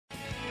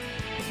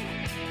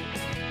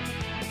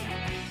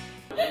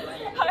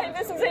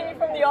Lindsay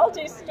from the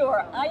Alti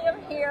store. I am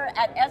here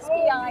at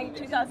SPI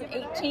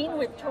 2018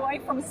 with Troy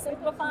from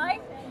Simpliphi,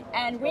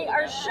 and we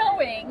are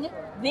showing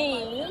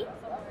the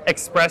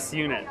ExprESS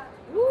unit.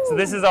 Ooh. So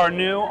this is our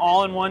new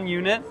all-in-one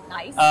unit.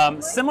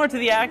 Nice. Similar to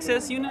the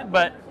Access unit,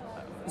 but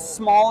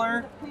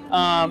smaller,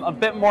 a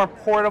bit more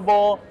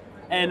portable,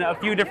 and a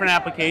few different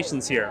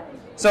applications here.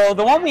 So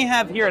the one we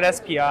have here at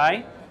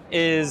SPI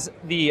is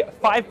the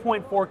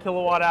 5.4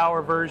 kilowatt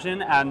hour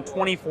version and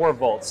 24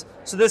 volts.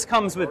 So this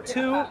comes with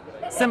two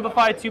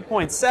Simpliphi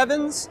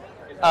 2.7s,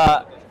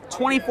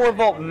 24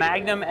 volt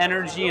Magnum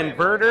energy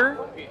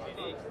inverter,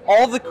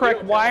 all the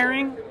correct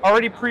wiring,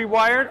 already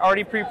pre-wired,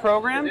 already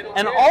pre-programmed,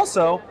 and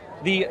also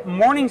the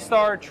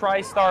MorningStar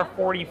TriStar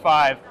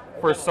 45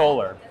 for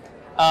solar.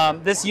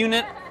 This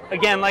unit,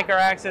 again, like our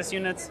Access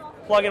units,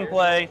 plug and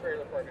play,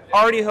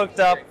 already hooked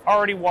up,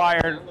 already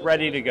wired,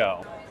 ready to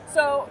go.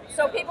 So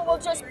people will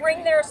just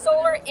bring their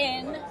solar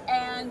in,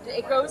 and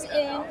it goes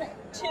in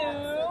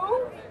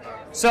to...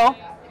 So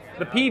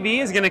the PV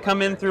is going to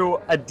come in through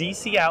a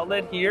DC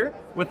outlet here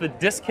with a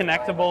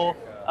disconnectable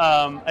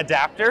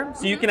adapter.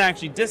 So you can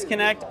actually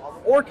disconnect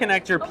or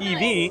connect your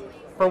PV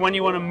for when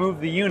you want to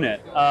move the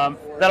unit.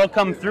 That'll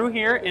come through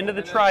here into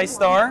the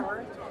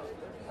TriStar.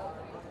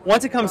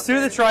 Once it comes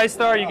through the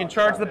TriStar, you can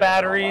charge the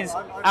batteries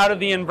out of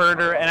the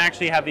inverter and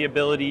actually have the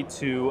ability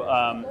to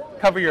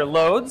cover your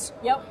loads.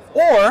 Yep.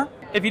 Or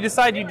if you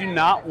decide you do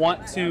not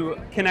want to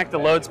connect the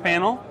loads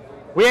panel,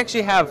 we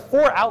actually have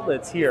 4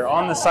 outlets here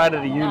on the side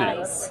of the unit.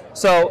 Nice.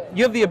 So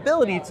you have the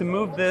ability to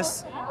move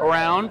this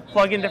around,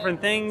 plug in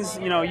different things,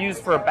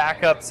 used for a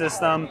backup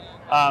system,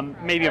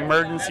 maybe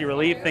emergency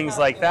relief, things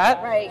like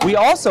that. Right. We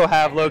also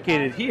have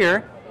located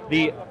here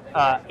the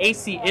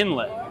AC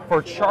inlet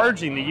for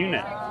charging the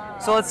unit.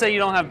 So let's say you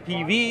don't have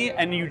PV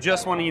and you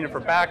just want a unit for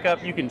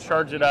backup, you can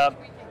charge it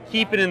up,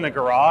 keep it in the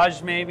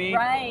garage maybe.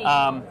 Right.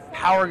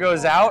 Power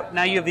goes out,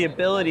 now you have the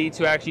ability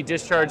to actually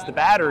discharge the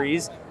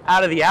batteries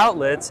out of the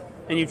outlets,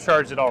 and you've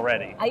charged it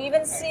already. I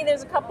even see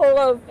there's a couple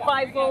of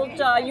 5-volt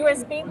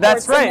USB ports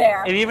That's right. in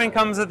there. It even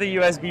comes with the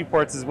USB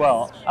ports as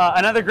well.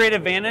 Another great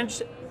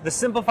advantage, the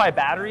Simpliphi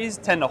batteries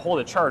tend to hold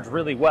a charge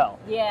really well.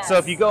 Yes. So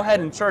if you go ahead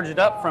and charge it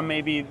up from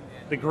maybe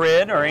the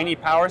grid or any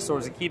power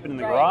source and keep it in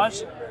the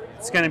garage,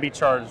 it's going to be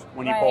charged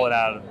when you pull it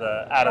out of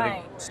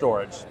the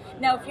storage.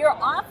 Now, if you're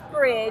off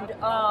grid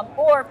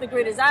or if the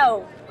grid is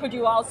out, could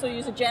you also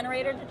use a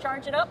generator to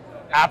charge it up?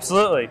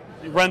 Absolutely.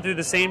 You run through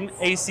the same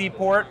AC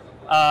port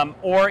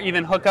or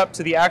even hook up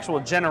to the actual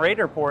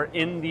generator port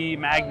in the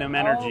Magnum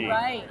energy.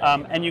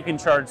 And you can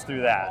charge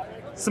through that.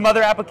 Some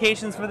other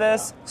applications for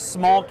this,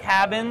 small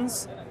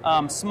cabins,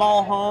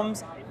 small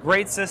homes,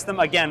 great system.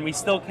 Again, we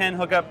still can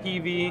hook up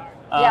PV,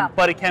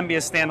 but it can be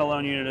a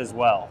standalone unit as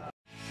well.